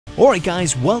Alright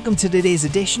guys, welcome to today's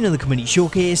edition of the Community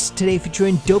Showcase, today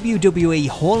featuring WWE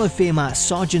Hall of Famer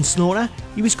Sergeant Slaughter.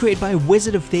 He was created by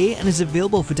Wizard of Thay and is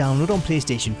available for download on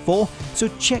PlayStation 4, so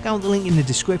check out the link in the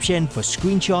description for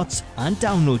screenshots and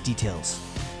download details.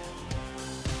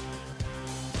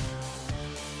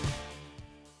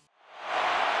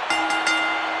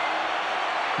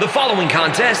 The following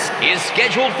contest is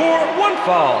scheduled for one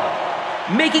fall.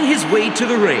 Making his way to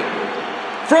the ring,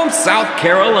 from South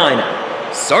Carolina,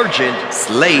 Sergeant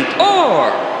Slate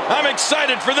R. I'm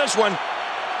excited for this one.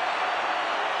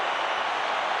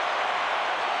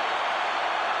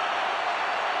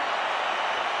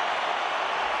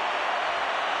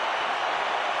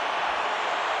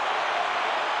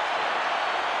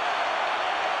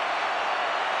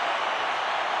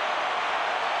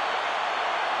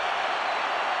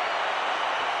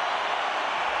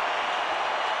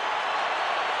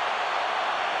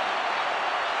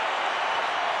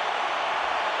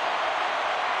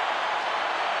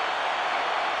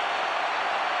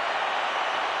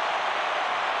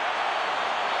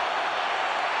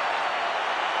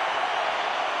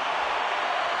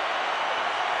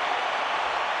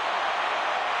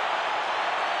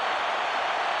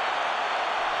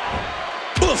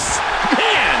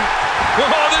 Man!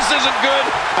 Oh, this isn't good.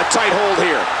 A tight hold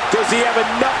here. Does he have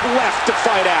enough left to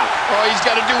fight out? Oh, he's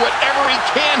got to do whatever he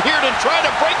can here to try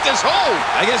to break this hold.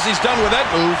 I guess he's done with that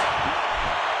move.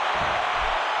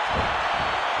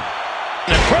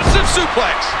 An impressive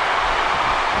suplex.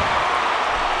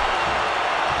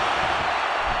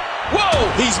 Whoa!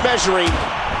 He's measuring.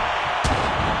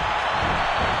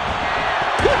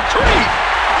 Good grief!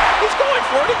 He's going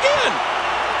for it again.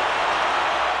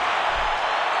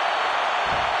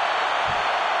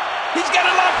 He's got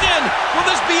it locked in. Will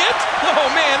this be it?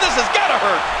 Oh, man, this has got to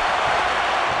hurt.